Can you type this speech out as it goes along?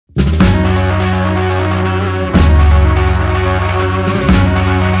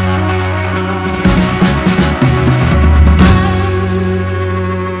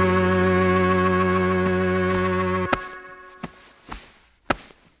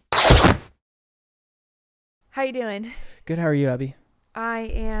How you doing? Good. How are you, Abby? I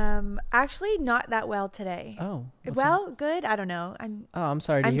am actually not that well today. Oh. Well, good. I don't know. I'm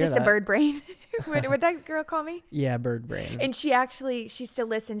sorry to I'm hear just that. a bird brain. What that girl call me? Yeah, bird brain. And she still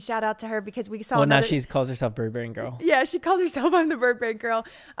listens. Shout out to her because we saw. Well, now another, she calls herself bird brain girl. Yeah, she calls herself I'm the bird brain girl.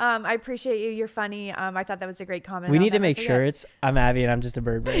 I appreciate you. You're funny. I thought that was a great comment. We I'll need to never make forget. sure I'm Abby and I'm just a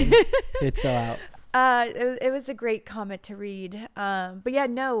bird brain. It's so out. It was a great comment to read. But yeah,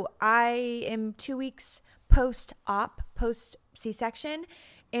 no, I am 2 weeks post C-section,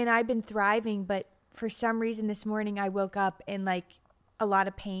 and I've been thriving. But for some reason this morning I woke up in like a lot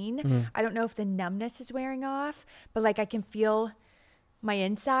of pain. I don't know if the numbness is wearing off, but like I can feel my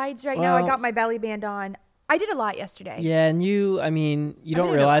insides right now. I got my belly band on. I did a lot yesterday. Yeah, and you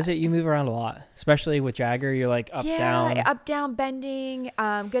don't realize it. You move around a lot, especially with Jagger. You're like up, down, bending,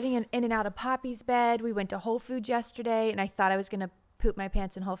 getting in and out of Poppy's bed. We went to Whole Foods yesterday, and I thought I was going to poop my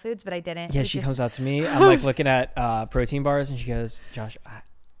pants in Whole Foods, but I didn't. Yeah, she comes out to me. I'm like looking at protein bars, and she goes, "Josh,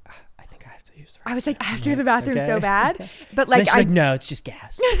 I think I have to use the restroom." I was like, I have to go to the bathroom so bad. But like, she's like, no, it's just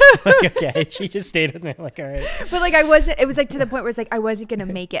gas. Like, okay. She just stayed with me. I'm like, all right. But like, it was like to the point where it's like, I wasn't going to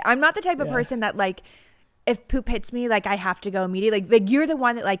make it. I'm not the type of person that like, if poop hits me, like I have to go immediately. Like you're the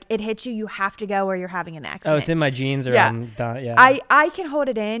one that like it hits you, you have to go or you're having an accident. Oh, it's in my genes or I'm done. Yeah. I can hold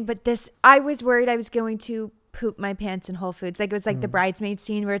it in, but I was worried I was going to poop my pants in Whole Foods. Like it was like the bridesmaid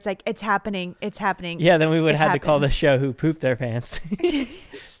scene where it's like, it's happening. Yeah, then we would have had to call the show Who Pooped Their Pants.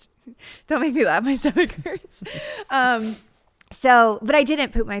 Don't make me laugh. My stomach hurts. But I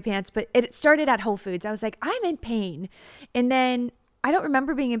didn't poop my pants, but it started at Whole Foods. I was like, I'm in pain. And then I don't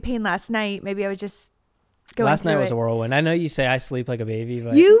remember being in pain last night. Maybe I was just going Last night through was it. a whirlwind. I know you say I sleep like a baby,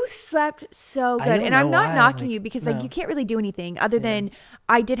 but you slept so I good. don't And I'm know not why. knocking Like, you because no. like you can't really do anything other than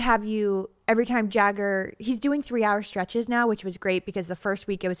I did have you every time Jagger, he's doing 3-hour stretches now, which was great because the first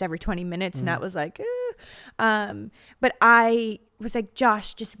week it was every 20 minutes and that was like, but I was like,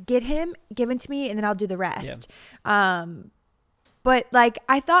 Josh, just give him to me and then I'll do the rest. Yeah. But like,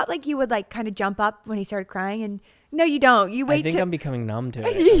 I thought like you would like kind of jump up when he started crying and no, you don't. You wait. I think I'm becoming numb to it.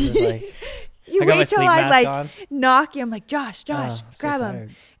 I'm just like, you I got my wait till sleep I mask like on. knock you. I'm like, Josh, So grab him.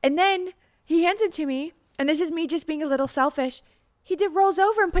 tired. And then he hands him to me. And this is me just being a little selfish. He rolls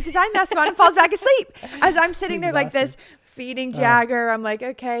over and puts his eye mask on and falls back asleep. As I'm sitting there like this, feeding Jagger. I'm like,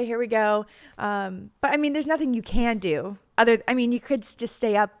 okay, here we go. But I mean, there's nothing you can do. You could just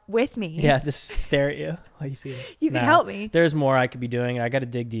stay up with me. Yeah, just stare at you while you feel. You can help me. There's more I could be doing. I got to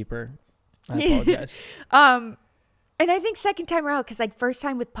dig deeper. I apologize. And I think second time around, because like first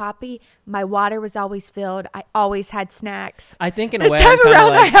time with Poppy, my water was always filled. I always had snacks. I think in a this way, time I'm around,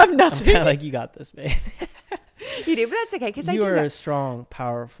 like, I have I'm nothing. kind of like, you got this, babe. You do, but that's okay because I You do. are a strong,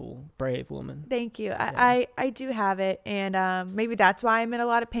 powerful, brave woman. Thank you. I do have it, and maybe that's why I'm in a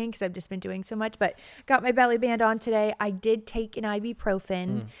lot of pain because I've just been doing so much. But got my belly band on today. I did take an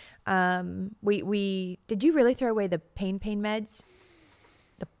ibuprofen. We did you really throw away the pain meds?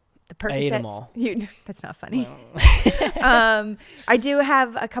 The Percocets? I ate them all. That's not funny. I do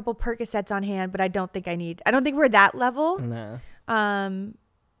have a couple Percocets on hand, but I don't think we're that level. Nah.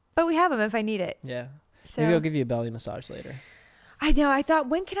 But we have them if I need it. Yeah. So Maybe I'll give you a belly massage later. I know. I thought,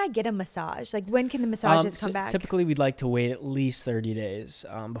 when can I get a massage? Like, when can the massages come back? Typically, we'd like to wait at least 30 days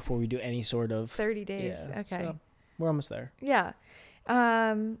before we do any sort of... 30 days. Yeah, Okay. So we're almost there. Yeah.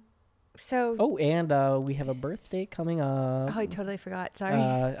 So. Oh, and we have a birthday coming up. Oh, I totally forgot. Sorry.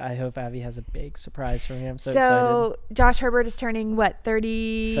 I hope Abby has a big surprise for me. I'm so excited. Josh Herbert is turning what?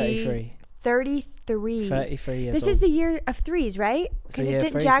 30. 33. 33. 33 years This old. is the year of threes, right? Because So, yeah,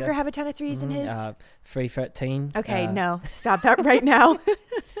 didn't 30, Jagger yeah. have a ton of threes in his? 13. Okay, no, stop that right now.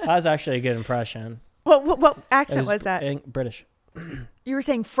 That was actually a good impression. What accent was that? British. You were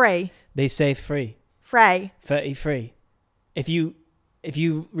saying Frey. They say free. Frey. 33. If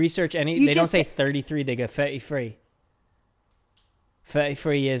you research any, You they don't just say 33. They go 33.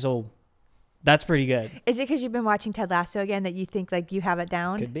 33 years old. That's pretty good. Is it because you've been watching Ted Lasso again that you think like you have it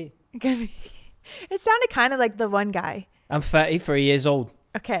down? Could be. It sounded kind of like the one guy. I'm 33 years old.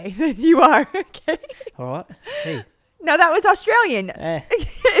 Okay, you are. Okay. All right. Hey. No, that was Australian.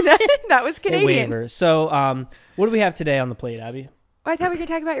 That was Canadian. Whatever. So, what do we have today on the plate, Abby? Oh, I thought we could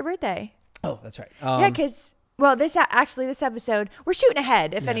talk about your birthday. Oh, that's right. Yeah, because this episode we're shooting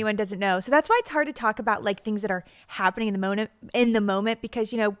ahead. If anyone doesn't know, so that's why it's hard to talk about like things that are happening in the moment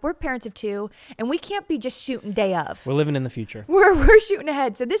because we're parents of 2 and we can't be just shooting day of. We're living in the future. We're shooting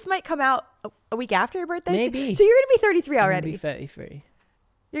ahead. So this might come out a week after your birthday. Maybe. So you're gonna be 33 already. I'm gonna be 33.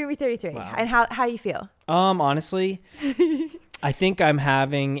 You're gonna be 33. Wow. And how do you feel? Honestly, I think I'm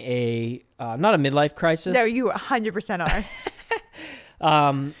having a not a midlife crisis. No, you 100%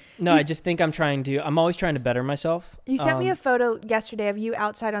 are. No, I just think I'm always trying to better myself. You sent me a photo yesterday of you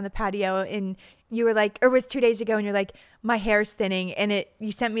outside on the patio, and you were like, or it was 2 days ago, and you're like, my hair's thinning, and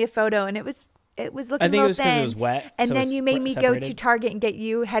you sent me a photo, and it was looking I think a it little was thin. because it was wet. And so then you made me separated. go to Target and get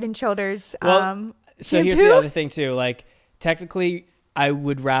you Head and Shoulders. Well, so shampoo. here's the other thing too. Like technically, I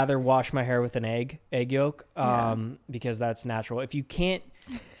would rather wash my hair with an egg yolk, because that's natural. If you can't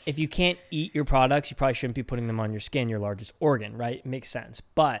eat your products, you probably shouldn't be putting them on your skin, your largest organ, right? It makes sense.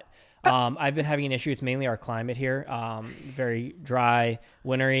 But I've been having an issue. It's mainly our climate here, very dry,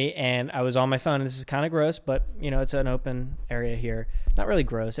 wintry, and I was on my phone, and this is kind of gross, but it's an open area here. Not really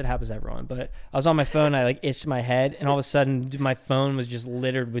gross. It happens to everyone, but I was on my phone. I itched my head, and all of a sudden my phone was just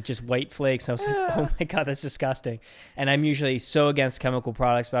littered with just white flakes. I was like, oh my God, that's disgusting. And I'm usually so against chemical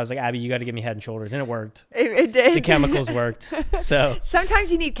products, but I was like, Abby, you got to give me Head and Shoulders. And it worked. It did. The chemicals worked. So sometimes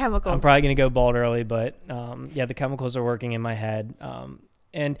you need chemicals. I'm probably going to go bald early, but the chemicals are working in my head.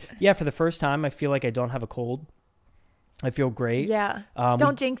 And for the first time, I feel like I don't have a cold. I feel great. Yeah.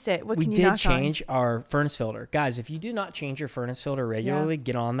 Don't jinx it. What can you knock on? We did change our furnace filter. Guys, if you do not change your furnace filter regularly,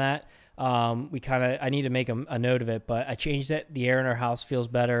 get on that. I need to make a note of it, but I changed it. The air in our house feels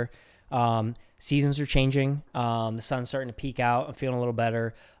better. Seasons are changing. The sun's starting to peek out. I'm feeling a little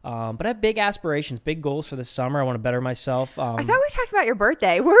better. But I have big aspirations, big goals for this summer. I want to better myself. I thought we were talking about your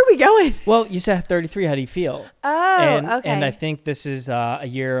birthday. Where are we going? Well, you said 33. How do you feel? Oh, okay. And I think this is a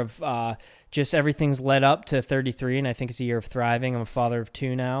year of just everything's led up to 33, and I think it's a year of thriving. I'm a father of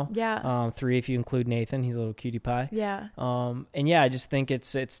 2 now. Yeah. 3 if you include Nathan. He's a little cutie pie. Yeah. I just think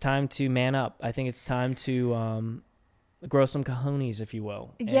it's time to man up. I think it's time to grow some cojones, if you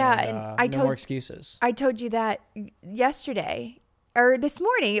will. Yeah, and no more excuses. I told you that yesterday. Or this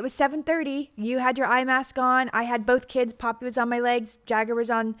morning. It was 7:30. You had your eye mask on. I had both kids. Poppy was on my legs. Jagger was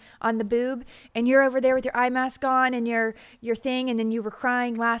on the boob. And you're over there with your eye mask on and your thing. And then you were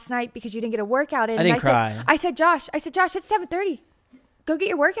crying last night because you didn't get a workout in. I didn't cry. I said, Josh, it's 7:30. Go get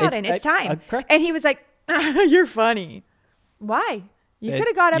your workout in. It's time. Correct. And he was like, you're funny. Why? You could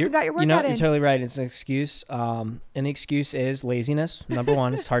have got up and got your workout in. You're totally right. It's an excuse. And the excuse is laziness. Number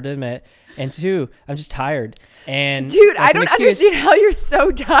 1, it's hard to admit. And 2, I'm just tired. And dude, I don't understand how you're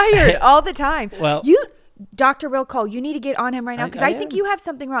so tired all the time. Well, Dr. Will Cole, you need to get on him right now because I think you have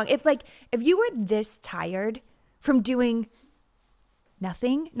something wrong. If you were this tired from doing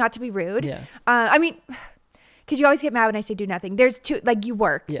nothing, not to be rude. Yeah. Because you always get mad when I say do nothing. There's two, you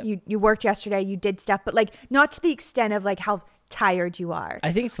work. Yeah. You worked yesterday, you did stuff, but not to the extent of how tired you are.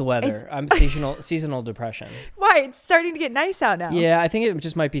 I think it's the weather. I'm seasonal depression. Why? It's starting to get nice out now. Yeah, I think it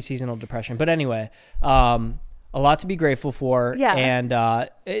just might be seasonal depression. But anyway, a lot to be grateful for. Yeah. And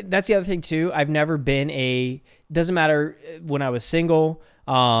that's the other thing too. I've never been doesn't matter when I was single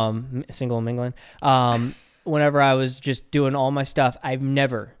and mingling, whenever I was just doing all my stuff, I've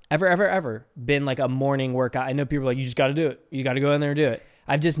never, ever been a morning workout. I know people are like, you just got to do it. You got to go in there and do it.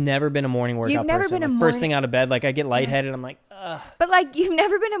 I've just never been a morning workout You've never person. been a first thing out of bed, I get lightheaded. I'm like, ugh. But you've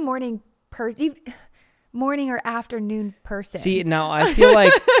never been a morning person. Morning or afternoon person. See, now I feel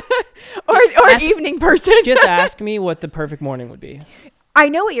like or evening person. Just ask me what the perfect morning would be. I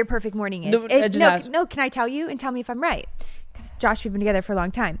know what your perfect morning is. No, can I tell you and tell me if I'm right? Because Josh, we've been together for a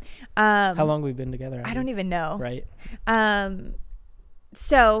long time. How long have we been together? I don't even know. Right.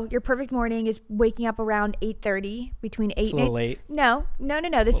 So your perfect morning is waking up around 8:30, between 8 it's a little late. No.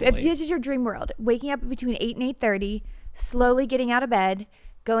 This is your dream world. Waking up between 8 and 8:30, slowly getting out of bed,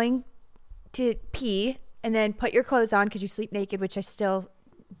 going to pee, and then put your clothes on because you sleep naked, which I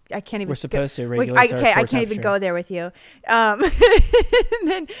can't even. We're supposed to regulate. I can't even go there with you. And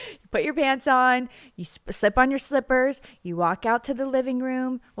then you put your pants on, you slip on your slippers, you walk out to the living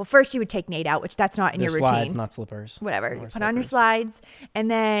room. Well, first you would take Nate out, which that's not in your routine. Slides, not slippers. Whatever. You put on your slides,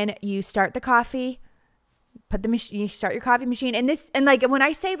 and then you start the coffee. You start your coffee machine, and when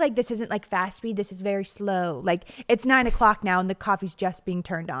I say this isn't fast speed, this is very slow. It's 9:00 now, and the coffee's just being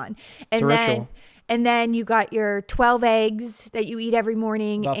turned on. And it's a ritual. And then you got your 12 eggs that you eat every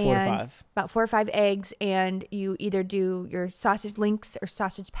morning. About 4 or 5. About 4 or 5 eggs. And you either do your sausage links or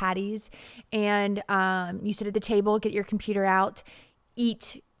sausage patties. And you sit at the table, get your computer out,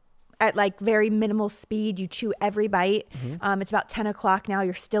 eat at very minimal speed. You chew every bite. Mm-hmm. It's about 10:00 now.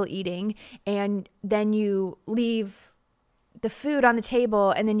 You're still eating. And then you leave the food on the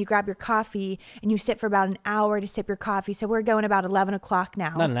table, and then you grab your coffee and you sit for about an hour to sip your coffee. So we're going about 11:00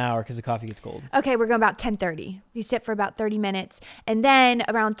 now. Not an hour because the coffee gets cold. Okay, we're going about 10:30. You sit for about 30 minutes, and then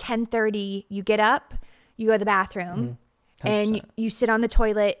around 10:30 you get up, you go to the bathroom, and you sit on the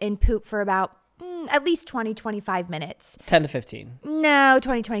toilet and poop for about at least 20, 25 minutes. 10 to 15. No,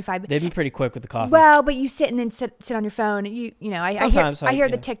 20, 25. They've been pretty quick with the coffee. Well, but you sit and then sit on your phone. You know, I hear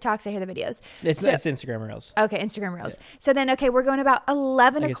the TikToks, I hear the videos. It's Instagram Reels. Okay, Instagram Reels. Yeah. So then, okay, we're going about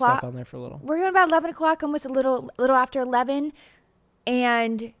 11 o'clock. I get stuck on there for a little. We're going about 11 o'clock, almost a little after 11,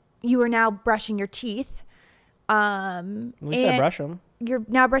 and you are now brushing your teeth. At least I brush them. You're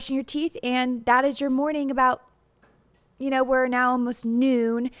now brushing your teeth, and that is your morning about, we're now almost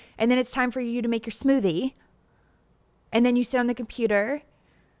noon, and then it's time for you to make your smoothie. And then you sit on the computer.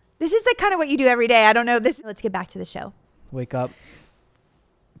 This is like kind of what you do every day. I don't know this. Let's get back to the show. Wake up.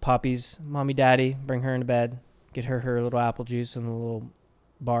 Poppy's mommy, daddy, bring her into bed. Get her little apple juice and the little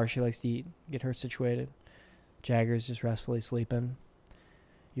bar she likes to eat. Get her situated. Jagger's just restfully sleeping.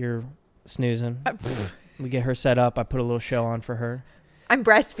 You're snoozing. We get her set up. I put a little show on for her. I'm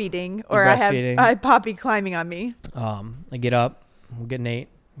breastfeeding, or I have Poppy climbing on me. I get up. We'll get Nate.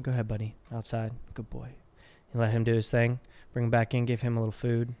 Go ahead, buddy. Outside. Good boy. And let him do his thing. Bring him back in. Give him a little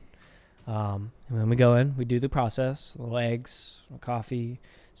food. And then we go in. We do the process. A little eggs, a coffee.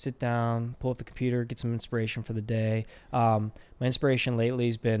 Sit down. Pull up the computer. Get some inspiration for the day. My inspiration lately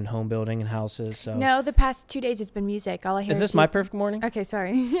has been home building and houses. So no, the past 2 days it's been music. All I hear is this my perfect morning? Okay,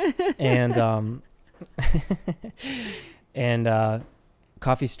 sorry. And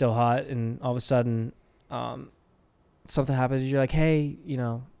coffee's still hot, and all of a sudden something happens. You're like, hey,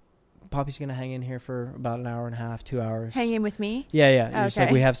 Poppy's gonna hang in here for about an hour and a half, 2 hours. Hang in with me? Yeah. Okay. It's like,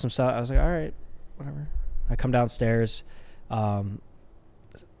 we have some stuff. I was like, all right, whatever. I come downstairs,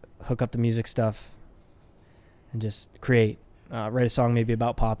 hook up the music stuff, and just create. Write a song maybe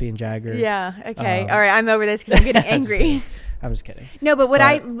about Poppy and Jagger. Yeah. Okay. All right. I'm over this because I'm getting angry. I'm just kidding. No, but what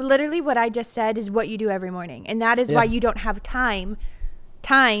I just said is what you do every morning, and that is why you don't have time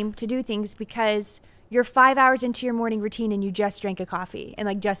to do things, because you're 5 hours into your morning routine and you just drank a coffee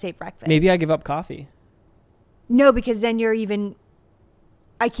and just ate breakfast. Maybe I give up coffee. No, because then you're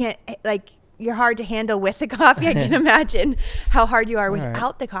hard to handle with the coffee. I can imagine how hard you are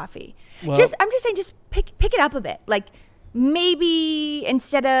without the coffee. Well, I'm just saying, just pick it up a bit. Like, maybe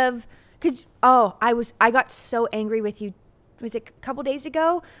instead of, because I got so angry with you. Was it a couple days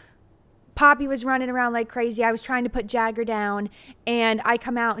ago? Poppy was running around like crazy. I was trying to put Jagger down, and I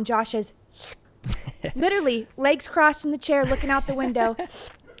come out and Josh is literally legs crossed in the chair, looking out the window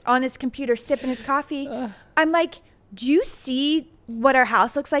on his computer, sipping his coffee. I'm like, do you see what our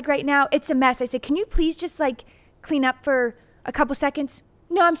house looks like right now? It's a mess. I said, can you please just clean up for a couple seconds?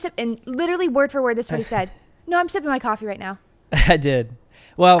 No, I'm sipping. Literally word for word, that's what he said. No, I'm sipping my coffee right now. I did.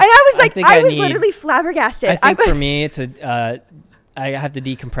 Well, and I was like, I was literally flabbergasted. I think for me, it's I have to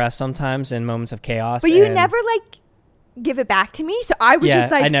decompress sometimes in moments of chaos. But you never give it back to me. So I was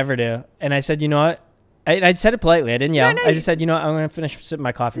just like, I never do. And I said, you know what? I said it politely. I didn't yell. I just said, I'm going to finish sipping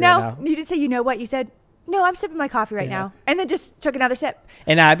my coffee right now. No, you didn't say, you know what? You said, no, I'm sipping my coffee right now. And then just took another sip.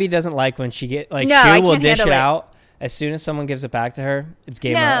 And Abby doesn't like when she she will dish it out. As soon as someone gives it back to her, it's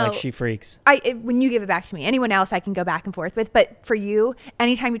game on. She freaks. When you give it back to me, anyone else I can go back and forth with. But for you,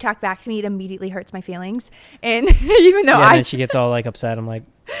 anytime you talk back to me, it immediately hurts my feelings. And even though then she gets all upset. I'm like,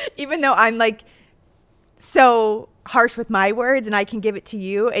 even though I'm so harsh with my words and I can give it to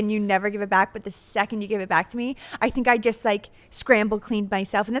you and you never give it back, but the second you give it back to me, I think I just scramble cleaned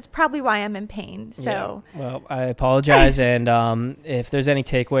myself, and that's probably why I'm in pain. So well, I apologize. And if there's any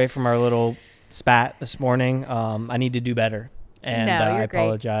takeaway from our little spat this morning, I need to do better, and I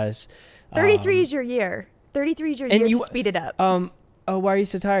apologize. 33 is your year. 33 is your year to speed it up. Why are you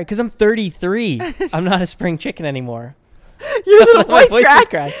so tired? Because I'm 33. I'm not a spring chicken anymore. Your little voice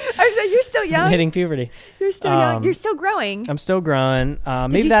cracked. I said, you're still young. I'm hitting puberty. You're still young. You're still growing. I'm still growing.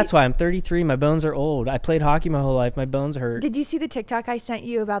 Maybe that's why I'm 33. My bones are old. I played hockey my whole life. My bones hurt. Did you see the TikTok I sent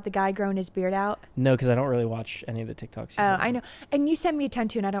you about the guy growing his beard out? No, because I don't really watch any of the TikToks. Oh, I know. And you sent me a ton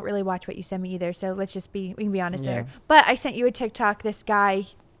too, and I don't really watch what you send me either. So we can be honest there. But I sent you a TikTok. This guy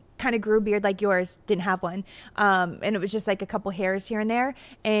kind of grew a beard like yours, didn't have one, and it was just a couple hairs here and there,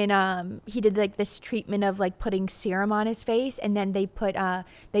 and he did this treatment of putting serum on his face, and then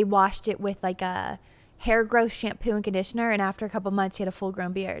they washed it with a hair growth shampoo and conditioner, and after a couple months he had a full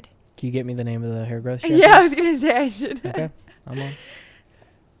grown beard. Can you get me the name of the hair growth shampoo? Yeah, I was gonna say I should. Okay, I'm on.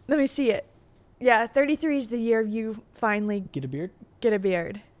 Let me see it. Yeah, 33 is the year you finally get a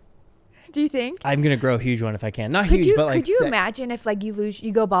beard. Do you think? I'm going to grow a huge one if I can. Not huge, but could you imagine if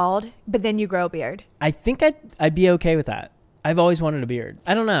you go bald, but then you grow a beard? I think I'd be okay with that. I've always wanted a beard.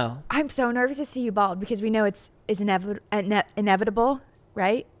 I don't know. I'm so nervous to see you bald because we know it's inevitable,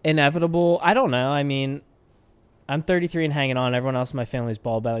 right? Inevitable. I don't know. I mean, I'm 33 and hanging on. Everyone else in my family is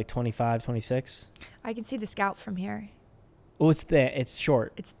bald by 25, 26. I can see the scalp from here. Oh, it's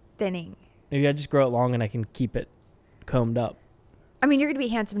short. It's thinning. Maybe I just grow it long and I can keep it combed up. I mean, you're gonna be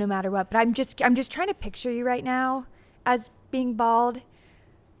handsome no matter what, but I'm just trying to picture you right now as being bald.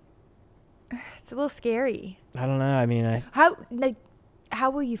 It's a little scary. I don't know. I mean, How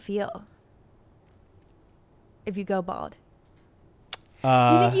will you feel if you go bald? Do you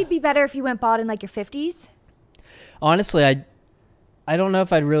Uh, think you'd be better if you went bald in like your 50s? honestly, I don't know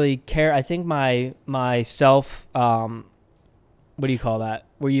if I'd really care. I think my self, what do you call that?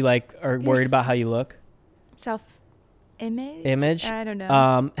 Where you like are worried about how you look? Image? I don't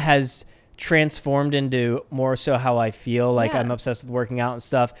know. Has transformed into more so how I feel. Like Yeah. I'm obsessed with working out and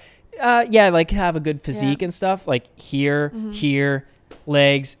stuff. Yeah, like have a good physique and stuff. Like here,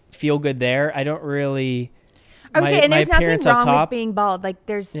 legs, feel good there. I don't really. I would say, and there's nothing appearance up wrong with top. being bald. Like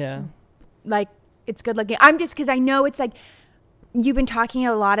there's, Yeah. like it's good looking. I'm just because I know it's like you've been talking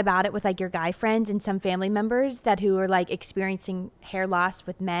a lot about it with like your guy friends and some family members who are like experiencing hair loss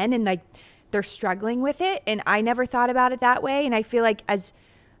with men and like they're struggling with it. And I never thought about it that way. And I feel like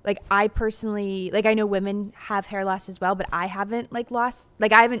I personally, like I know women have hair loss as well, but I haven't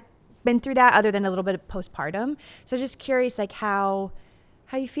I haven't been through that other than a little bit of postpartum. So just curious, like how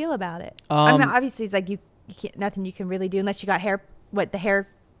you feel about it. I mean, obviously it's like you can't, nothing you can really do unless you got the hair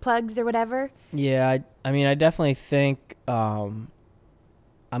plugs or whatever. Yeah, I mean, I definitely think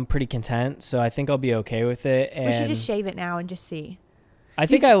I'm pretty content, so I think I'll be okay with it. And We should just shave it now and just see. I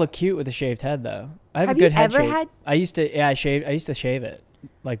think I look cute with a shaved head, though. I have a Have good you head ever shape. had- I used to shave it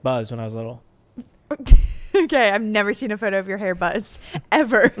like Buzz when I was little. Okay, I've never seen a photo of your hair buzzed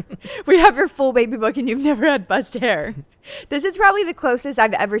ever. We have your full baby book and you've never had buzzed hair. This is probably the closest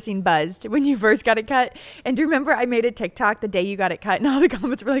I've ever seen buzzed when you first got it cut. And do you remember I made a TikTok the day you got it cut and all the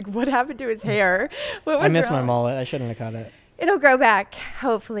comments were like, what happened to his hair? What was I miss my wrong? mullet. I shouldn't have cut it. It'll grow back,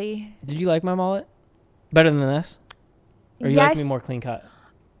 hopefully. Did you like my mullet better than this? Or you like me Yes. more clean cut?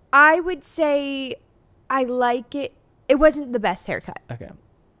 I would say I like it. It wasn't the best haircut. Okay.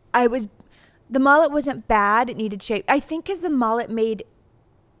 The mullet wasn't bad. It needed shape. I think because the mullet made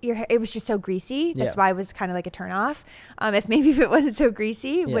your hair, it was just so greasy. That's Yeah. why it was kind of like a turn off. If it wasn't so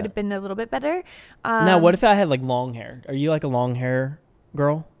greasy, it Yeah. would have been a little bit better. Now, what if I had like long hair? Are you like a long hair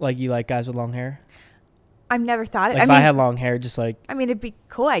girl? Like you like guys with long hair? I've never thought it. Like if I had long hair, just like it'd be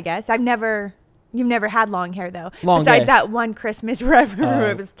cool, I guess. You've never had long hair though. Long Besides day. that one Christmas wherever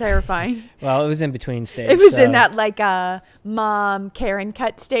it was terrifying. well, it was in between stage. It was so- in that like mom Karen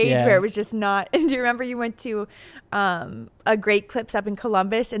cut stage Yeah. where it was just not. And do you remember you went to a Great Clips up in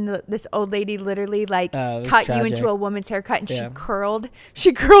Columbus and this old lady literally like it was cut you tragic. into a woman's haircut and Yeah.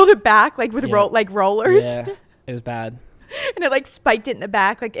 she curled it back like with Yeah. rollers. Yeah, it was bad. And it like spiked it in the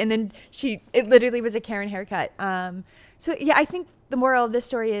back and then it literally was a Karen haircut. So yeah, I think the moral of this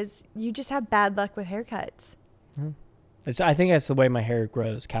story is you just have bad luck with haircuts. I think that's the way my hair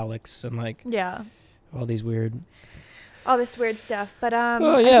grows, cowlicks and like Yeah. all these weird. All this weird stuff, but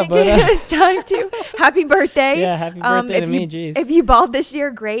Oh, yeah, I think but, it's time to happy birthday. Yeah, happy birthday if to you, me, jeez. If you bald this year,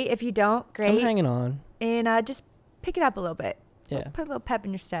 great. If you don't, I'm great. hanging on. And just pick it up a little bit. Yeah. Put a little pep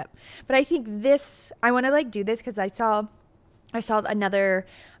in your step. But I think I want to like do this because I saw another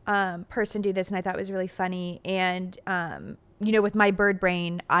person do this and I thought it was really funny. And with my bird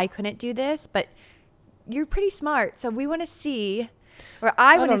brain, I couldn't do this, but you're pretty smart, so we want to see. Or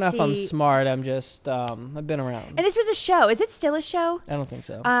I want to see. I don't know if I'm smart. I'm just, I've been around. And this was a show. Is it still a show? I don't think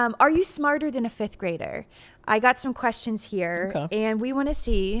so. Are you smarter than a fifth grader? I got some questions here, Okay. and we want to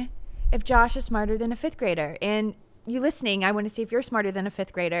see if Josh is smarter than a fifth grader. And you listening, I want to see if you're smarter than a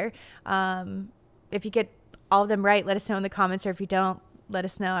fifth grader. If you get all of them right, let us know in the comments, or if you don't, let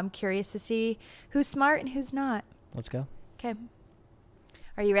us know. I'm curious to see who's smart and who's not. Let's go. Okay.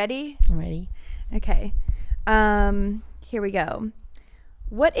 Are you ready? I'm ready. Okay. Here we go.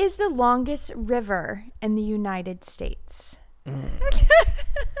 What is the longest river in the United States?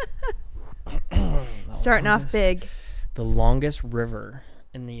 Starting off big. The longest river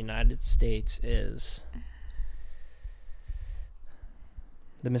in the United States is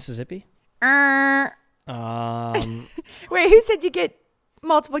the Mississippi. Wait, Wait, who said you get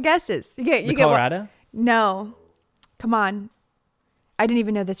multiple guesses? You get Colorado? No. Come on. I didn't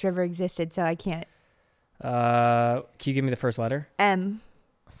even know this river existed, so I can't. Can you give me the first letter? M.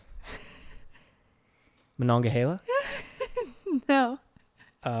 Monongahela? No.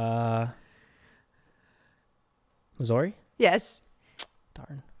 Missouri? Yes.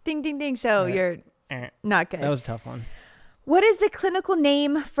 Darn. Ding, ding, ding. So you're not good. That was a tough one. What is the clinical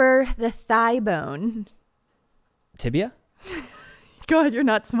name for the thigh bone? Tibia? God, you're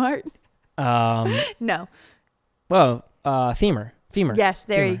not smart. No. Well, femur. Yes,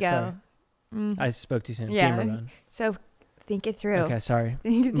 there Femur, you go. sorry. I spoke too soon. Yeah. Femur bone. So Think it through. Okay, sorry.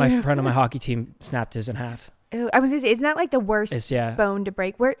 Think it My through. friend on my hockey team snapped his in half. Ooh, I was gonna say, isn't that like the worst It's yeah. bone to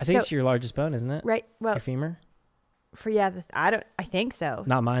break? Where I think so, it's your largest bone, isn't it? right. Well, Your femur. I think so.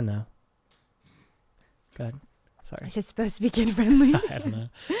 Not mine though. Go ahead. Sorry. Is it supposed to be kid friendly? I don't know.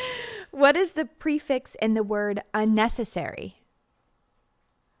 What is the prefix in the word unnecessary?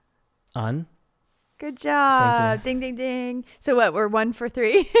 Un. Good job. Ding, ding, ding. So what? We're 1 for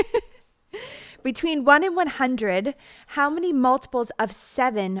 3. Between 1 and 100, how many multiples of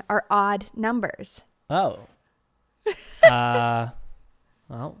 7 are odd numbers? Oh.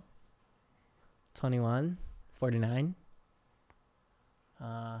 Well, 21, 49.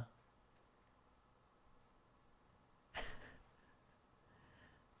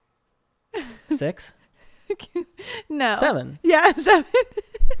 6, No. 7. Yeah, 7.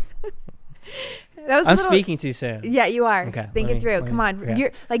 That was I'm speaking too soon. Yeah, you are. Okay, Think let it me- through. let me- Come on.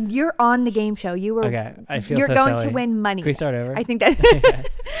 okay. You're on the game show. You were. Okay, I feel You're so going silly. to win money. Can we start over? I think that.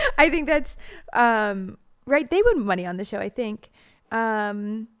 I think that's right. They win money on the show. I think.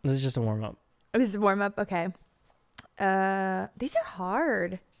 This is just a warm up. This is a warm up. Okay. These are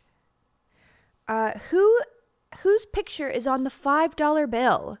hard. Whose picture is on the $5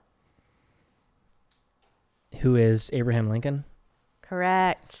 bill? Who is Abraham Lincoln?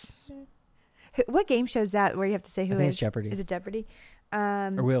 Correct. What game show is that where you have to say who I think is? it's Jeopardy. Is it Jeopardy?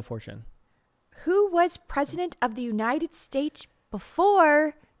 Or Wheel of Fortune. Who was president of the United States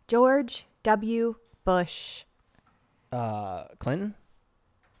before George W. Bush? Clinton?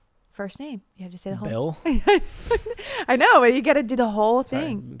 First name. You have to say the whole. Bill? I know, but you got to do the whole Sorry,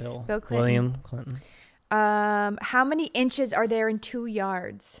 thing. Bill. Bill Clinton. William Clinton. How many inches are there in 2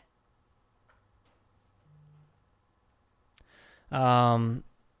 yards?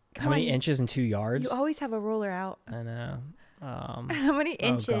 How many on. inches in 2 yards? You always have a ruler out. I know. How many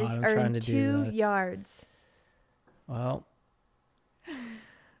inches God, I'm are trying in to do 2 that. yards? Well,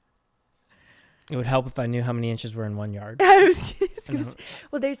 it would help if I knew how many inches were in 1 yard. I was I don't-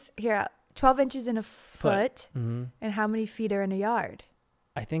 well, there's here 12 inches in a foot, Mhm. and how many feet are in a yard?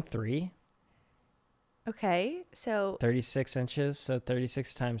 I think 3. Okay, so 36 inches. So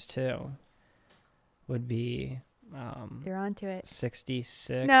 36 times 2 would be you're onto it.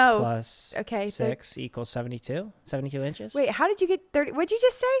 66 No. plus Okay, so- 6 equals 72. 72 inches? Wait, how did you get 30? What'd you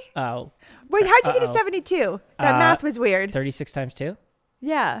just say? Oh, Wait, how'd you get to Uh-oh. 72? That math was weird. 36 times 2?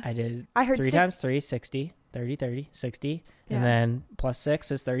 Yeah. I did I heard 3 six- times 3, 60. 30, 30, 60. Yeah. And then plus 6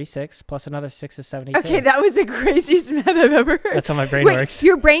 is 36. Plus another 6 is 72. Okay, that was the craziest math I've ever heard. That's how my brain Wait, works.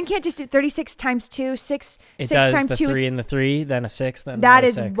 your brain can't just do 36 times 2, 6, It 6 does times the 2 3 is... and the 3, then a 6, then That another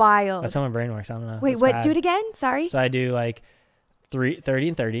is 6. wild. That's how my brain works. I don't know. Wait, It's what? bad. Do it again? Sorry. So I do like 30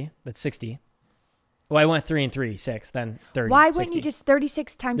 and 30. That's 60. Well, I went 3 and 3, 6, then 30. Why wouldn't 60. you just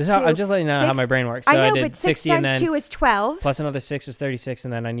 36 times This 2? is how, I'm just letting you know how Six- my brain works. So I know, did but 6 60 and times then 2 is 12. plus another 6 is 36,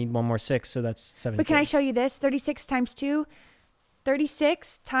 and then I need one more 6, so that's 72. But can I show you this? 36 times 2.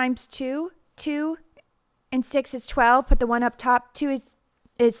 36 times 2. 2 and 6 is 12. Put the 1 up top. 2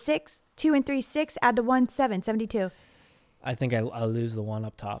 is 6. 2 and 3, 6. Add the 1, 7. 72. I think I'll lose the 1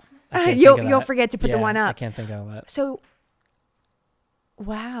 up top. I can't think of You'll that. forget to put the Yeah, 1 I up. can't think of that. So,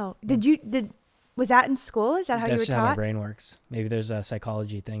 wow. Was that in school? Is that how That's you were just how my taught? brain works. Maybe there's a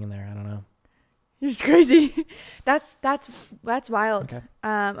psychology thing in there. I don't know. You're just crazy. That's wild. Okay.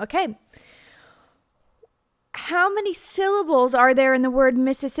 Okay. How many syllables are there in the word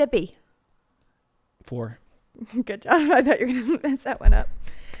Mississippi? 4. Good job. I thought you were going to mess that one up.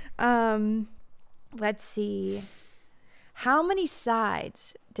 Let's see. How many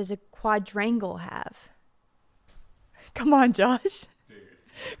sides does a quadrangle have? Come on, Josh.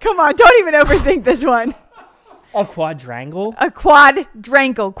 Come on. Don't even overthink this one. A quadrangle? A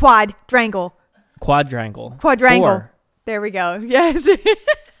quadrangle. Quadrangle. Quadrangle. Quadrangle. 4. There we go. Yes.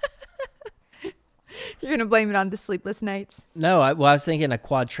 You're going to blame it on the sleepless nights. No, I was thinking a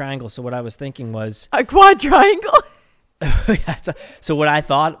quadrangle. So what I was thinking was, A quadrangle? so what I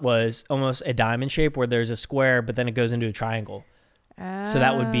thought was almost a diamond shape where there's a square, but then it goes into a triangle. So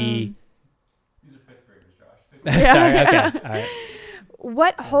that would be. These are fifth graders, Josh. Yeah. Sorry. Okay. All right.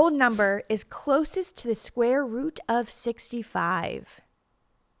 What whole number is closest to the square root of 65?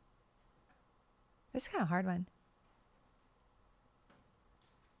 That's kind of a hard one.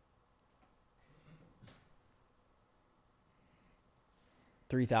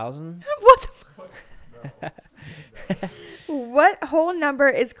 $3,000. What? What whole number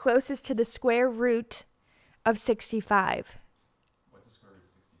is closest to the square root of 65? What's the square root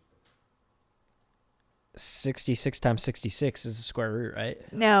of 66? 66 times 66 is the square root,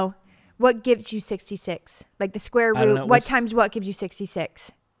 right? No. What gives you 66? Like the square I don't root. know. What What's- times what gives you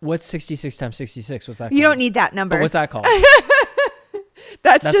 66? What's 66 times 66? What's that? You called? don't need that number. But what's that called?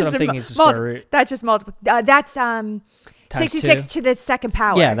 That's That's just what I'm thinking. It's the square root. That's just multiple. That's Times 66 2? to the second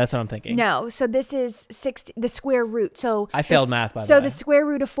power. Yeah, that's what I'm thinking. No, so this is 60, the square root. So I failed math, by the So way. the square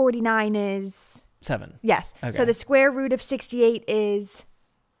root of 49 is 7. yes. Okay. So the square root of 68 is.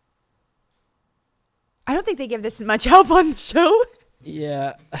 I don't think they give this much help on the show.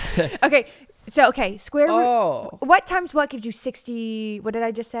 Yeah. Okay, so square root. Oh. What times what gives you 60? What did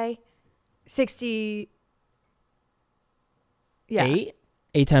I just say? 60. Yeah. 8?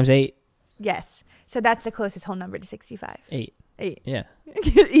 8 times 8? Yes. So that's the closest whole number to 65. 8. 8. Yeah.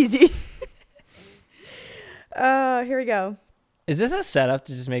 Easy. Here we go. Is this a setup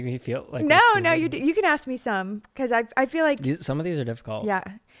to just make me feel like... No, it's no, stupid? you can ask me some because I feel like Some of these are difficult. yeah.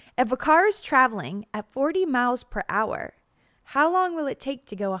 If a car is traveling at 40 miles per hour, how long will it take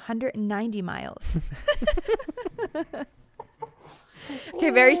to go 190 miles? Okay,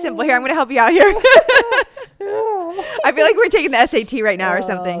 very simple here. I'm going to help you out here. I feel like we're taking the SAT right now or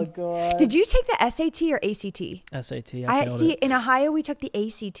something. God. Did you take the SAT or ACT? SAT. I failed see. it. In Ohio, we took the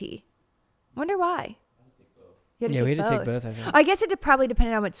ACT. Wonder why. You had to Yeah, we take had to take both, I think. I guess it probably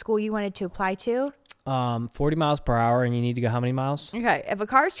depended on what school you wanted to apply to. 40 miles per hour, and you need to go how many miles? Okay, if a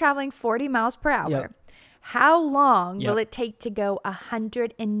car is traveling 40 miles per hour, Yep. how long will Yep. it take to go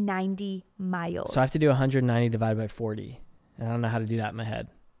 190 miles? So I have to do 190 divided by 40. And I don't know how to do that in my head.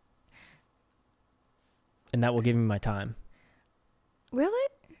 And that will give me my time. Will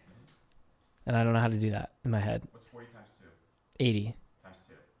it? And I don't know how to do that in my head. What's 40 times 2? 80. Times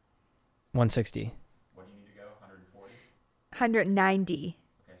 2. 160. What do you need to go? 140? 190.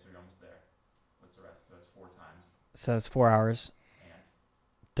 Okay, so you're almost there. What's the rest? So it's 4 times. So it's 4 hours, And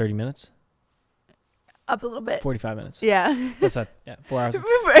 30 minutes, Up a little bit. 45 minutes. Yeah. That's not, 4 hours.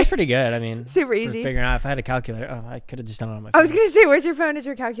 That's pretty good. I mean, Super for easy. figuring out if I had a calculator, I could have just done it on my phone. I was going to say, where's your phone as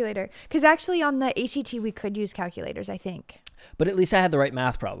your calculator? Because actually on the ACT, we could use calculators, I think. But at least I had the right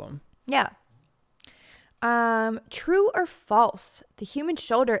math problem. Yeah. True or false? The human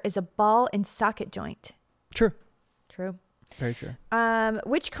shoulder is a ball and socket joint. True. True. Very true.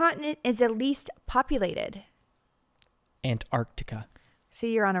 Which continent is the least populated? Antarctica.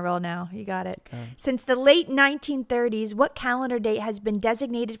 See, you're on a roll now. You got it. Okay. Since the late 1930s, what calendar date has been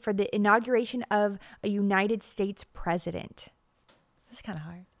designated for the inauguration of a United States president? That's kind of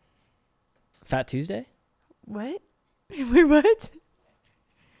hard. Fat Tuesday? What? Wait, what?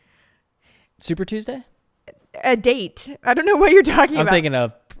 Super Tuesday? A date. I don't know what you're talking I'm about. thinking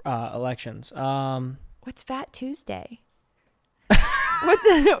of elections. What's Fat Tuesday? What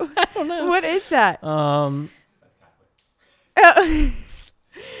the? I don't know. What is that?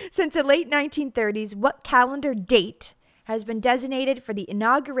 Since the late 1930s, what calendar date has been designated for the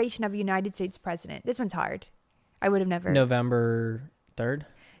inauguration of a United States president? This one's hard. I would have never. November 3rd?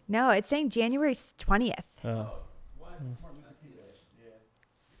 No, it's saying January 20th. Oh.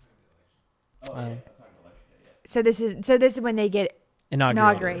 So this is when they get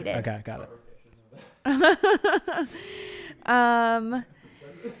Inaugurated. inaugurated. Okay, got it.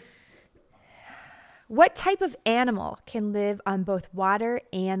 What type of animal can live on both water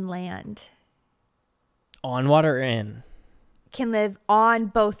and land? On water or in? Can live on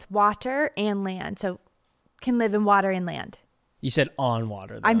both water and land. So can live in water and land. You said on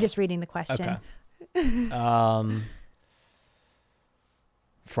water, though. I'm just reading the question. Okay.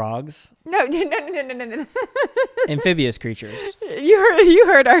 Frogs? No. No. Amphibious creatures? You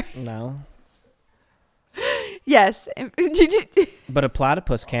heard our No. yes. But a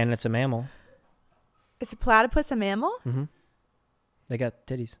platypus can. It's a mammal. Is a platypus a mammal? Mm-hmm. They got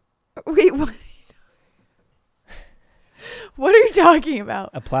titties. Wait, what? What are you talking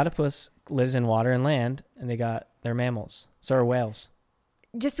about? A platypus lives in water and land, and they're mammals. So are whales.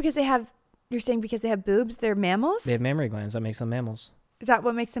 Just because you're saying because they have boobs, they're mammals? They have mammary glands. That makes them mammals. Is that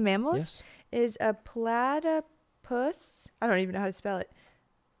what makes them mammals? Yes. Is a platypus? I don't even know how to spell it.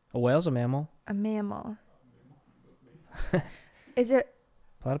 A whale's a mammal. A mammal. Is it?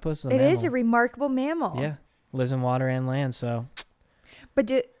 Platypus is a It mammal. is a remarkable mammal. Yeah. Lives in water and land, so But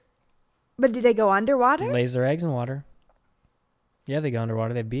do they go underwater? lays their eggs in water. Yeah, they go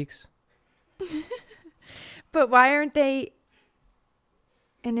underwater. They have beaks. But why aren't they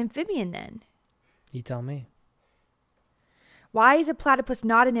an amphibian then? You tell me. Why is a platypus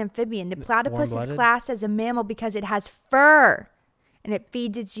not an amphibian? The platypus is Warm-blooded? classed as a mammal because it has fur and it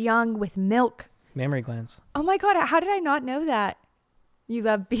feeds its young with milk. Mammary glands. Oh my God, how did I not know that? You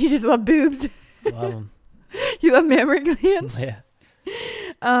just love boobs. Love them. You love mammary glands. Yeah.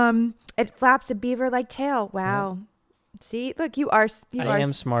 It flaps a beaver-like tail. Wow. See, look, you are I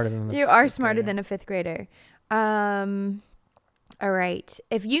am smarter than the you are fifth smarter grader. than a fifth grader. All right.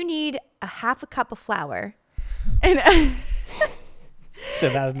 If you need a half a cup of flour and So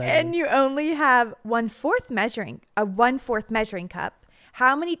that and you only have 1/4 measuring cup,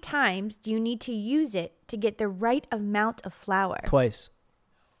 how many times do you need to use it to get the right amount of flour? twice.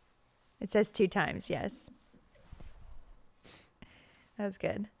 It says 2 times, yes. That was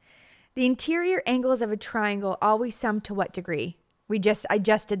good. The interior angles of a triangle always sum to what degree? I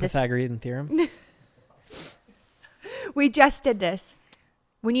just did this. Pythagorean theorem. We just did this.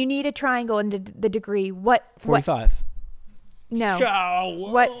 When you need a triangle in the degree, what? 45. No. Oh,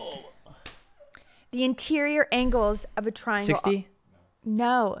 What? The interior angles of a triangle. 60?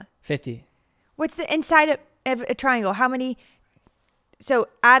 No. 50. What's the inside of a triangle? How many? So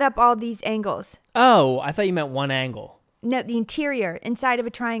add up all these angles. Oh, I thought you meant one angle. No, the interior, inside of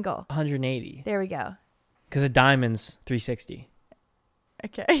a triangle. 180. There we go. Because a diamond's 360.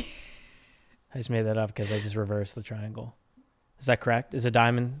 Okay. I just made that up because I just reversed the triangle. Is that correct? Is a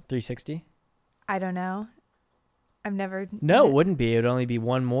diamond 360? I don't know. I've never. No, it wouldn't be. It would only be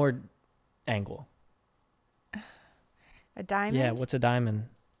one more angle. A diamond? Yeah, what's a diamond?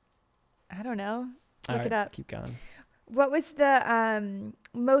 I don't know. All Look right, it up. Keep going. What was the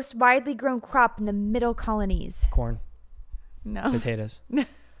most widely grown crop in the middle colonies? Corn, No. potatoes,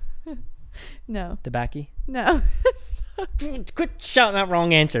 No. tobacco. No. Quit shouting out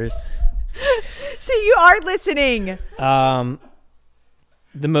wrong answers. See, you are listening.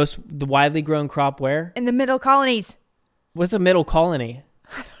 The widely grown crop where? In the middle colonies. What's a middle colony?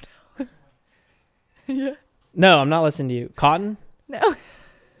 Yeah. No, I'm not listening to you. Cotton? No.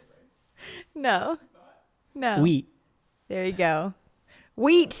 No. No. Wheat. There you go.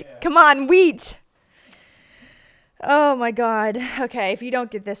 Wheat. Come on, wheat. Oh my God. Okay, if you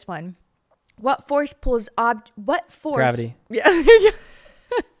don't get this one. What force pulls what force? Gravity. Yeah. There you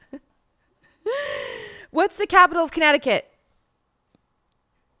go. What's the capital of Connecticut?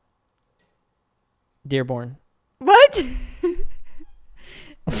 Dearborn. What?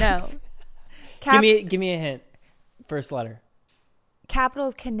 No. Give me a hint. First letter. Capital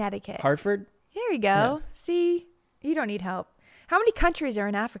of Connecticut. Hartford? There you go. Yeah. See, you don't need help. How many countries are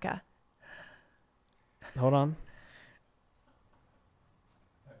in Africa? Hold on.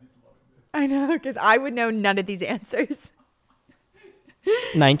 I know, because I would know none of these answers.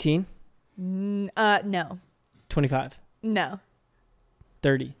 19, No. 25, No.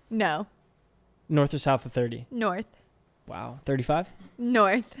 30. No. North or south of 30? North. Wow. 35?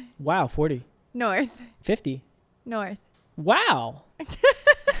 North. Wow. 40. North. 50. North. Wow.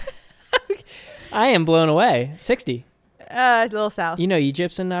 I am blown away. 60. A little south. You know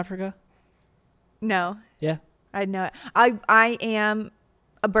Egypt's in Africa? No. Yeah. I know it. I am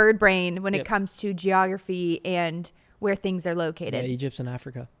a bird brain when Yep. it comes to geography and where things are Yeah, located. Egypt's in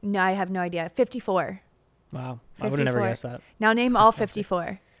Africa. No, I have no idea. 54. Wow. I would have never 54. guessed that. Now name all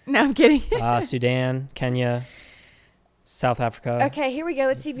 54. No, I'm kidding. Sudan, Kenya, South Africa. Okay, here we go.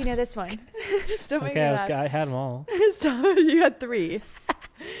 Let's see if you know this one. Still making Okay, me laugh. I had them all. So you had 3.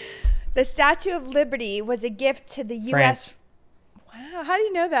 The Statue of Liberty was a gift to the U.S. France. Wow, how do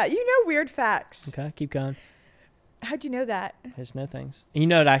you know that? You know weird facts. Okay, keep going. How'd you know that? I just know things. You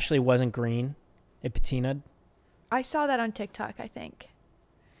know it actually wasn't green. It patinaed. I saw that on TikTok, I think.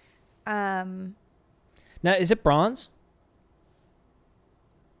 Now, is it bronze?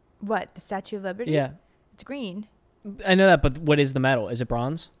 What? The Statue of Liberty? Yeah. It's green. I know that, but what is the metal? Is it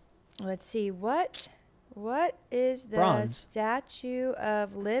bronze? Let's see. What is the Bronze. Statue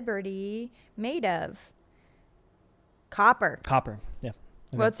of Liberty made of? Copper. Copper. Yeah. Okay.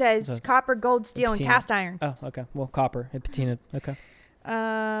 Well, it says So- copper, gold, steel, and patina. cast iron. Oh, okay. Well, copper. It patinaed. Okay.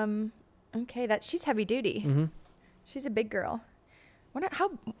 Okay, she's heavy duty. Mm-hmm. She's a big girl. Wonder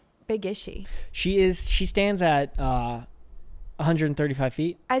how big is she? She stands at 135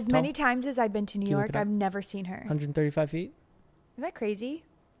 feet. As tall. many times as I've been to New Can you look York, it up? I've never seen her. 135 feet. Is that crazy?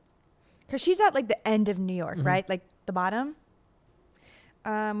 Because she's at like the end of New York, Mhm. right? Like the bottom.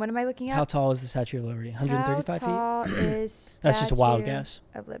 What am I looking at? How tall is the Statue of Liberty? 135 How feet? tall is That's just a wild Statue guess.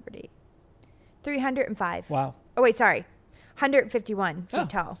 of Liberty? 305. Wow. Oh wait, sorry. 151 feet Oh.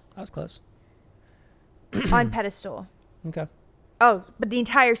 tall That was close. on pedestal. Okay. Oh, but the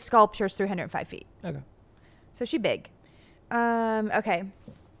entire sculpture is 305 feet. Okay. So she big. Okay.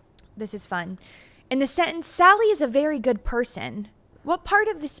 This is fun. In the sentence, Sally is a very good person. What part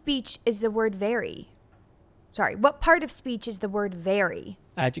of the speech is the word very? Sorry, what part of speech is the word very?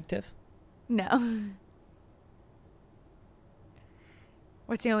 Adjective. No.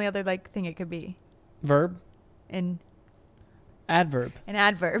 What's the only other thing it could be? Verb. An Adverb.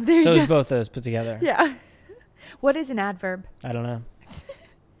 adverb. There So you it's go. both those put together. Yeah. What is an adverb? I don't know.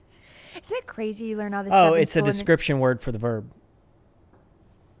 Isn't it crazy you learn all this Oh, stuff in it's a school and then- description word for the verb.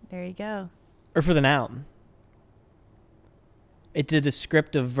 There you go. Or for the noun. It's a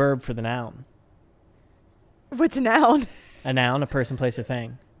descriptive verb for the noun. What's a noun? A noun, a person, place, or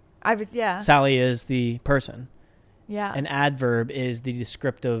thing. Yeah. Sally is the person. Yeah. An adverb is the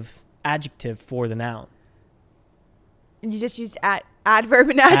descriptive adjective for the noun. And you just used adverb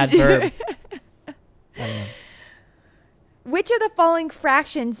and adjective. Adverb. I don't know. Which of the following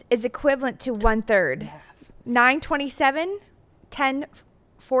fractions is equivalent to 1/3? 9/27,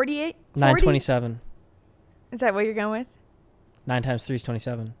 10/48. 9/27. Is that what you're going with? 9 times 3 is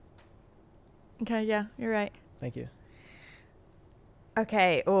 27. Okay, yeah, you're right. Thank you.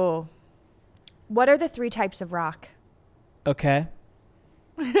 Okay. Oh, what are the 3 types of rock? Okay.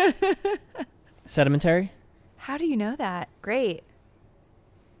 Sedimentary. How do you know that? Great.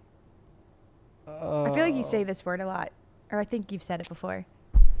 I feel like you say this word a lot, or I think you've said it before.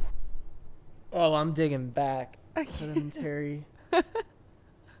 Oh, I'm digging back. Sedimentary. I'm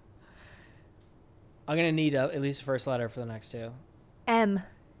going to need at least the first letter for the next 2. M.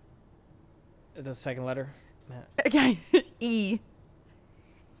 The second letter? Okay. E.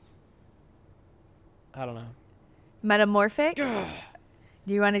 I don't know. Metamorphic. Do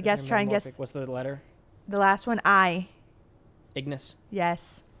you want to guess? Try and guess Metamorphic. What's the letter? the last one. I. Ignis.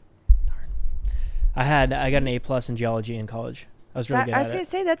 Yes. I got an A+ in geology in college. I was really good I at was it. going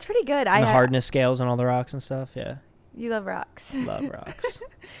to say, that's pretty good. And the hardness scales on all the rocks and stuff. Yeah. You love rocks. Love rocks.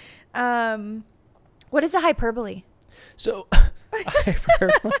 What is a hyperbole? So,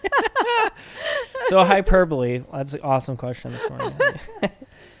 hyperbole. Hyperbole. That's an awesome question this morning.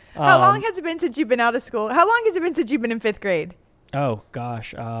 How long has it been since you've been out of school? How long has it been since you've been in 5th grade? Oh,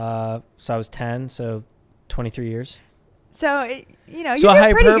 gosh. So I was 10, so 23 years. So, you're So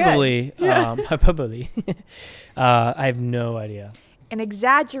doing pretty hyperbole. good. Yeah. Hyperbole. I have no idea. An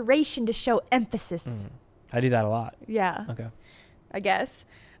exaggeration to show emphasis. I do that a lot. Yeah, Okay. I guess.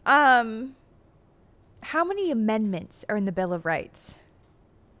 How many amendments are in the Bill of Rights?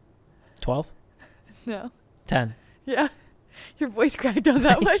 12? No. 10. Yeah. Your voice cracked on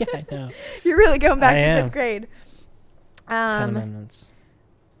that one. Yeah, I know. You're really going back I to am. 5th grade. 10 amendments.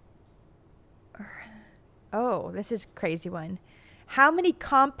 Oh, this is a crazy one. How many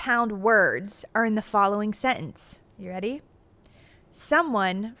compound words are in the following sentence? You ready?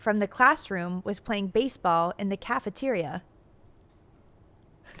 Someone from the classroom was playing baseball in the cafeteria.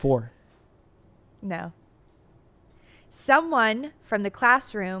 4. No. Someone from the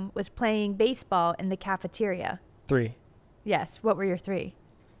classroom was playing baseball in the cafeteria. 3. Yes. What were your 3?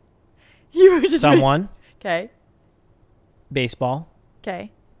 You were just Someone. Okay. Baseball.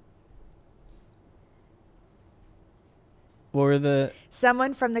 Okay. What were the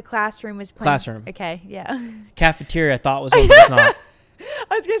Someone from the classroom was playing. Classroom. Okay. Yeah. cafeteria? I thought was one, but it's not.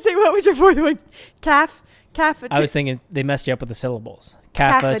 I was gonna say, what was your 4th one? Cafeteria. I was thinking they messed you up with the syllables.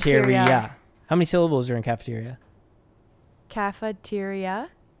 Cafeteria. How many syllables are in cafeteria? Cafeteria.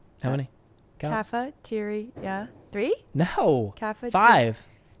 How many? Count. Cafeteria. 3? No. Cafeteria. 5.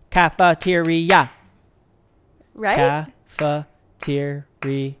 Cafeteria. Right? Cafeteria.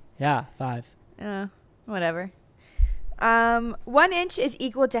 5. Whatever. 1 inch is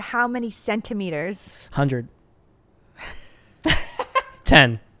equal to how many centimeters? 100.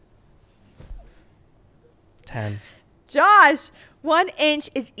 10. 10. Josh, 1 inch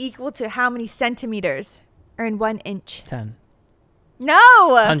is equal to how many centimeters? Or in 1 inch? 10. No.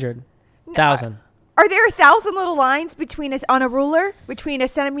 100. 1,000. Are there 1,000 little lines between us on a ruler between a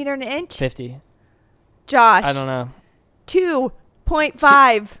centimeter and an inch? 50. Josh. I don't know.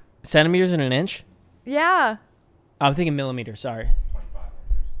 2.5. Centimeters in an inch? Yeah. I'm thinking millimeters. Sorry.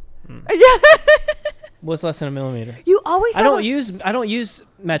 25 Yeah. What's less than a millimeter? You always have I don't use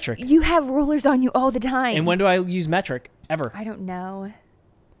metric. You have rulers on you all the time. And when do I use metric? Ever. I don't know.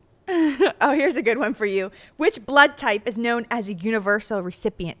 Oh, here's a good one for you. Which blood type is known as a universal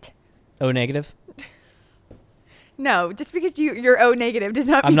recipient? O negative? No, just because you're O negative does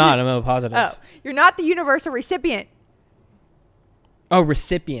not mean I'm not. I'm O positive. Oh, you're not the universal recipient. Oh,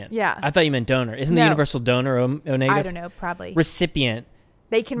 recipient. Yeah. I thought you meant donor. Isn't the No. universal donor O negative? I don't know, probably. Recipient.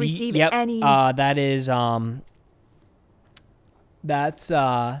 They can receive Yep. any. That is that's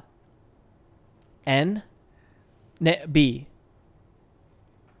N B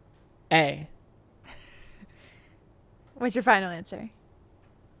A. What's your final answer?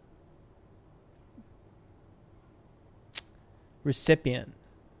 Recipient.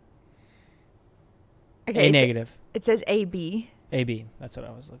 Okay, A negative. It says AB. AB. That's what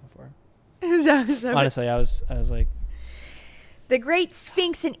I was looking for. So- Honestly, I was like, The Great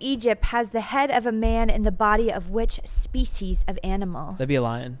Sphinx in Egypt has the head of a man and the body of which species of animal? that'd be a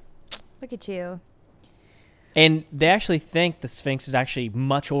lion. Look at you. And they actually think the Sphinx is actually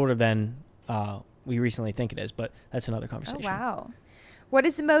much older than we recently think it is, but that's another Oh, conversation. wow. What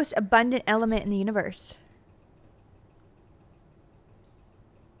is the most abundant element in the universe?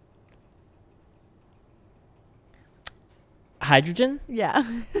 Hydrogen? Yeah.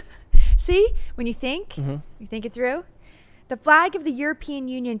 See, when you think it through. The flag of the European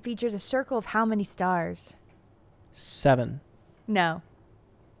Union features a circle of how many stars? 7. No.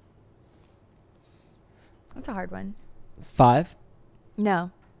 That's a hard one. 5.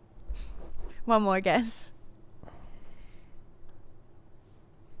 No. One more guess.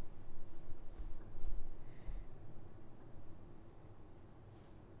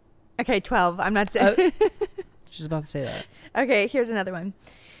 Okay, 12. I'm not saying. Just about to say that. Okay, here's another one.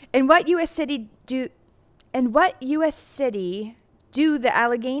 In what U.S. city do the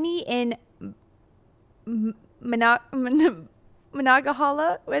Allegheny and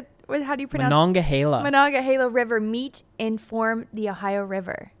Monongahela with how do you pronounce Monongahela. Monongahela River meet and form the Ohio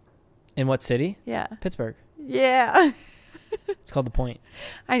River? In what city? Yeah. Pittsburgh. Yeah. It's called The Point.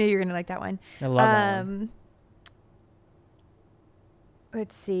 I knew you were gonna like that one. I love that one.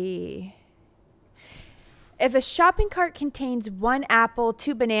 Let's see. If a shopping cart contains 1 apple,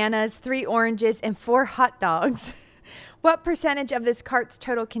 2 bananas, 3 oranges, and 4 hot dogs, what percentage of this cart's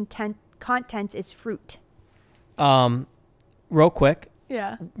total contents is fruit? Real quick,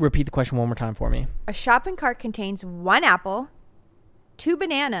 Yeah. repeat the question one more time for me. A shopping cart contains 1 apple, 2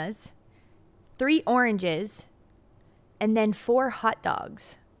 bananas, 3 oranges, and then 4 hot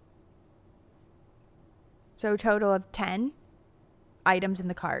dogs. So a total of 10 items in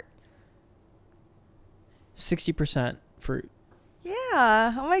the cart. 60% fruit.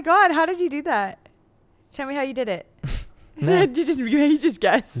 Yeah. Oh my God. How did you do that? Show me how you did it. No. you just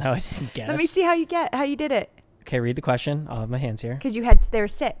guessed. No, I didn't guess. Let me see how you did it. Okay, read the question. I'll have my hands here. Because there were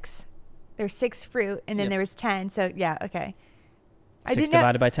 6. There's 6 fruit, and then Yep. there was 10. So yeah, okay. 6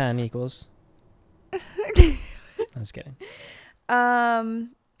 divided by 10 equals. I'm just kidding.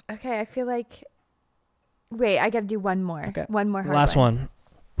 Okay, I feel like. Wait, I got to do one more. Okay. One more. Hard Last one.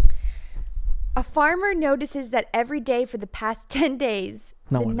 A farmer notices that every day for the past 10 days,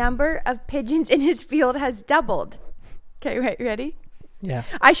 Not the one of number of pigeons in his field has doubled. Okay, wait, ready? Yeah.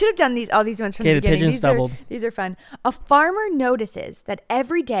 I should have done all these ones from the Okay, the beginning. pigeons doubled. These are fun. A farmer notices that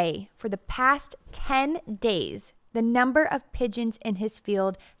every day for the past 10 days, the number of pigeons in his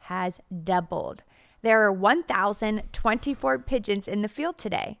field has doubled. There are 1,024 pigeons in the field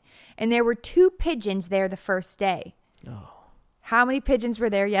today, and there were 2 pigeons there the first day. Oh. How many pigeons were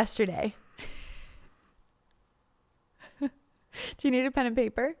there yesterday? Do you need a pen and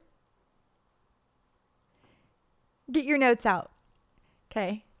paper? Get your notes out.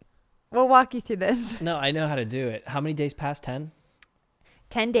 Okay. We'll walk you through this. No, I know how to do it. How many days past 10?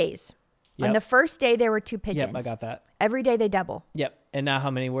 10 days. Yep. On the first day, there were 2 pigeons. Yep, I got that. Every day, they double. Yep. And now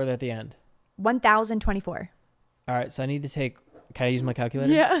how many were there at the end? 1,024. All right, so I need to take... Can I use my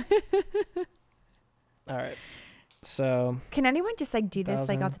calculator? Yeah. All right. So... Can anyone just do this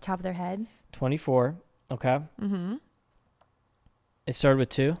 1,000. off the top of their head? 24. Okay. Mm-hmm. It started with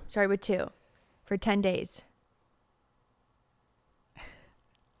 2. Sorry, with 2 for 10 days.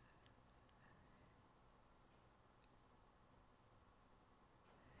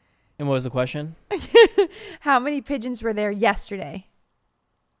 And what was the question? How many pigeons were there yesterday?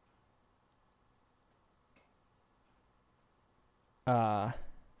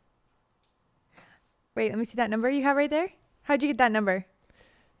 Wait, let me see that number you have right there. How'd you get that number?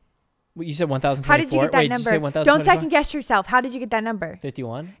 You said 1,024? How did you get that Wait, number? Did you say 1,024? Don't second guess yourself. How did you get that number?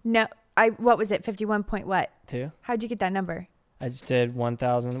 51? No, what was it? 51 point what? 2? How'd you get that number? I just did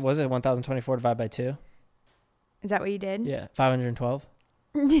 1,000. Was it 1,024 divided by 2? Is that what you did? Yeah. 512?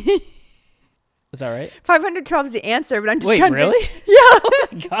 Is that right? 512 is the answer, but I'm just Wait, trying really? to... Yeah. Oh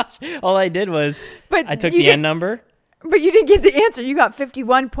my gosh. All I did was But I took you the did- end number But you didn't get the answer. You got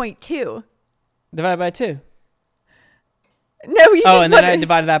 51.2. divided by 2. No, you Oh, just and then put I it-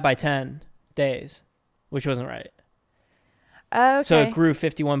 divided that by 10 days, which wasn't right. Okay. So it grew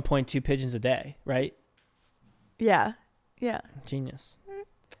 51.2 pigeons a day, right? Yeah. Yeah. Genius.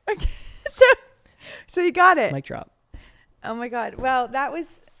 Okay. So you got it. Mic drop. Oh my God. Well, that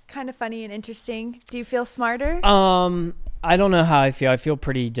was kind of funny and interesting. Do you feel smarter? I don't know how I feel. I feel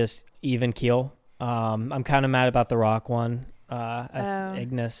pretty just even keel. I'm kind of mad about the rock one.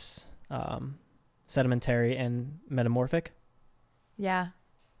 Igneous, sedimentary, and metamorphic. Yeah.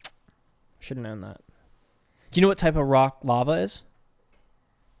 Should have known that. Do you know what type of rock lava is?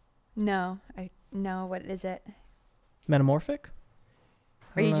 No. No. What is it? Metamorphic?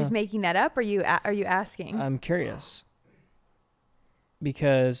 Are you just making that up? Or are you asking? I'm curious.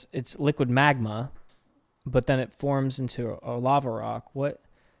 Because it's liquid magma, but then it forms into a lava rock. What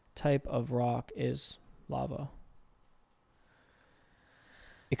type of rock is lava?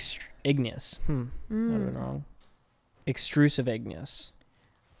 Igneous. I don't know. Extrusive igneous.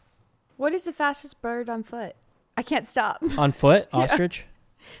 What is the fastest bird on foot? I can't stop. On foot? Yeah. Ostrich?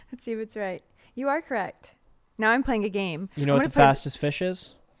 Let's see if it's right. You are correct. Now I'm playing a game. You know I'm what the gonna play fastest fish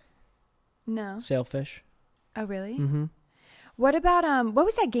is? No. Sailfish. Oh, really? Mm-hmm. What about what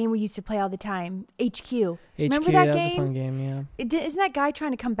was that game we used to play all the time? HQ. Remember HQ, that was game? a fun game, yeah. Isn't that guy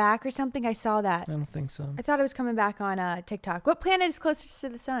trying to come back or something? I saw that. I don't think so. I thought it was coming back on TikTok. What planet is closest to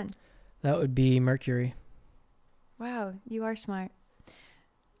the sun? That would be Mercury. Wow, you are smart.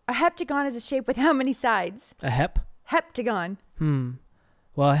 A heptagon is a shape with how many sides? A hep? Heptagon.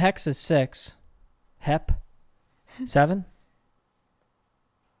 Well, a hex is 6. Hep? 7?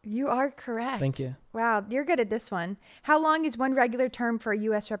 You are correct. Thank you. Wow, you're good at this one. How long is one regular term for a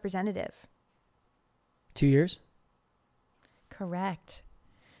U.S. representative? 2 years? Correct.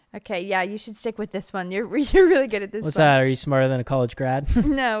 Okay, yeah, you should stick with this one. You're really good at this What's one. that? Are you smarter than a college grad?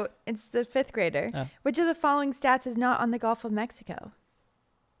 No, it's the 5th grader. Oh. Which of the following stats is not on the Gulf of Mexico?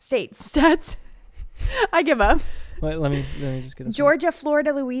 States. Stats. I give up. Wait, let me just get this. Georgia,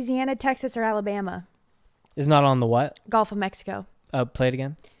 Florida, Louisiana, Texas, or Alabama? Is not on the what? Gulf of Mexico. Play it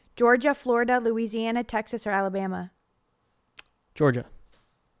again. Georgia, Florida, Louisiana, Texas, or Alabama? Georgia.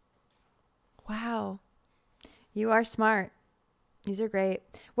 Wow. You are smart. These are great.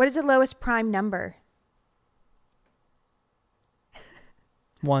 What is the lowest prime number?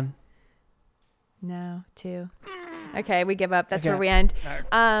 1. No, 2. Okay, we give up. That's Okay. where we end.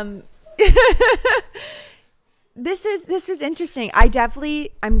 This was interesting.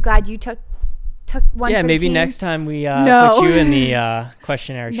 I'm glad you took one. Yeah, for the maybe team. next time we No. put you in the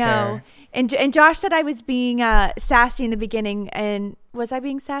questionnaire No. share. And Josh said I was being sassy in the beginning, and was I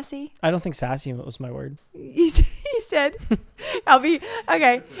being sassy? I don't think sassy was my word. He said, "I'll be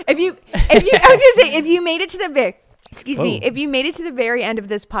okay." I was gonna say, if you made it to the if you made it to the very end of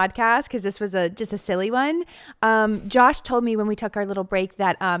this podcast, because this was just a silly one, Josh told me when we took our little break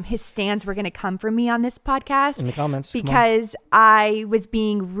that his stands were going to come for me on this podcast In the comments. come on. because I was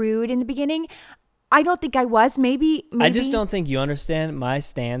being rude in the beginning. I don't think I was. Maybe. I just don't think you understand. My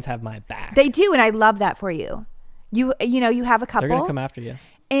stands have my back. They do, and I love that for you. You have a couple. They're gonna come after you.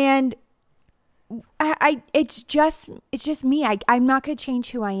 And it's just me. I'm not going to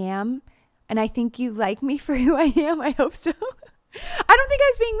change who I am. And I think you like me for who I am. I hope so. I don't think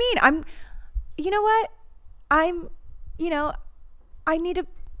I was being mean. You know what? I need to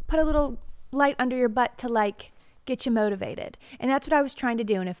put a little light under your butt to get you motivated. And that's what I was trying to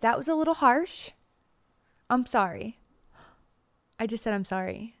do. And if that was a little harsh, I'm sorry. I just said I'm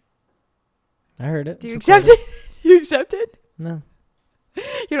sorry. I heard it. Do you It's accept recorded. it? You accept it? No,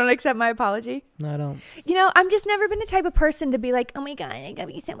 You don't accept my apology? no, I don't. I'm just never been the type of person to be like, oh my God, I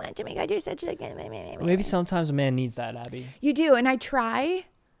love you so much. Oh my God, you're such a... Maybe sometimes a man needs that, Abby. You do, and I try,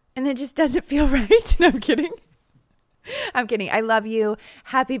 and it just doesn't feel right. No, I'm kidding. I'm kidding. I love you.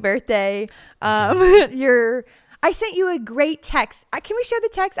 Happy birthday. I sent you a great text. Can we share the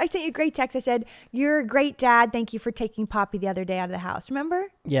text? I sent you a great text. I said, you're a great dad. Thank you for taking Poppy the other day out of the house. Remember?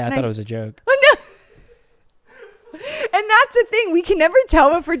 Yeah, I thought it was a joke. Oh, no. And that's the thing. We can never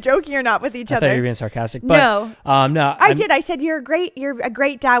tell if we're joking or not with each I other. thought you were being sarcastic. But, No. no. I did. I said, you're a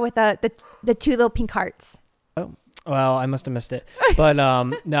great dad with the 2 little pink hearts. Oh, well, I must have missed it. But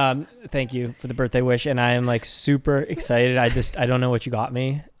no, thank you for the birthday wish, and I am super excited. I don't know what you got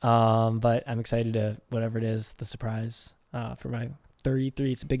me, but I'm excited to whatever it is, the surprise for my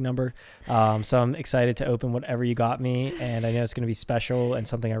 33. It's a big number, so I'm excited to open whatever you got me, and I know it's going to be special and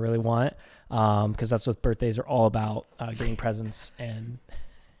something I really want, because that's what birthdays are all about, getting presents, and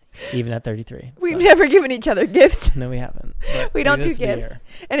even at 33. We've never given each other gifts. No, we haven't. But We don't do this is the gifts. year.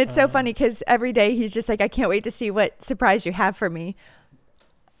 And it's so funny because every day he's just like, I can't wait to see what surprise you have for me.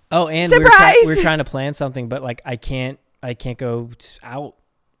 Oh, and Surprise! we were trying to plan something, but I can't go out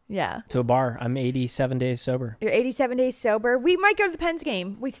Yeah. to a bar. I'm 87 days sober. You're 87 days sober. We might go to the Pens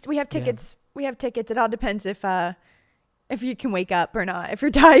game. We have tickets. Yeah. We have tickets. It all depends if you can wake up or not, if you're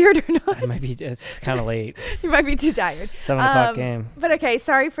tired or not. It's kind of late. You might be too tired. 7 o'clock game. But okay,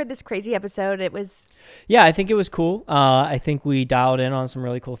 sorry for this crazy episode. It was... Yeah, I think it was cool. I think we dialed in on some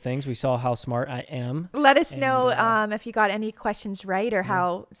really cool things. We saw how smart I am. Let us And, know if you got any questions right or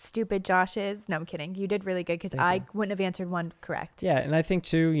how stupid Josh is. No, I'm kidding. You did really good because Thank I you. wouldn't have answered one correct. Yeah, and I think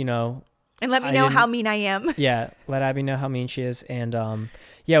too, And let me I know how didn't- mean I am. yeah, let Abby know how mean she is. And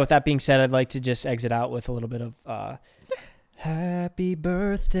yeah, with that being said, I'd like to just exit out with a little bit of happy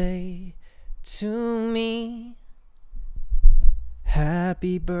birthday to me.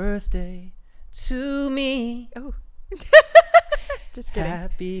 Happy birthday, to me. Oh. Just kidding.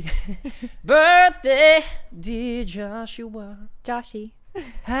 Happy birthday, dear Joshua. Joshy.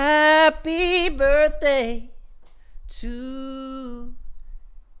 Happy birthday to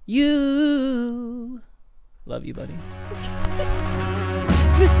you. Love you, buddy.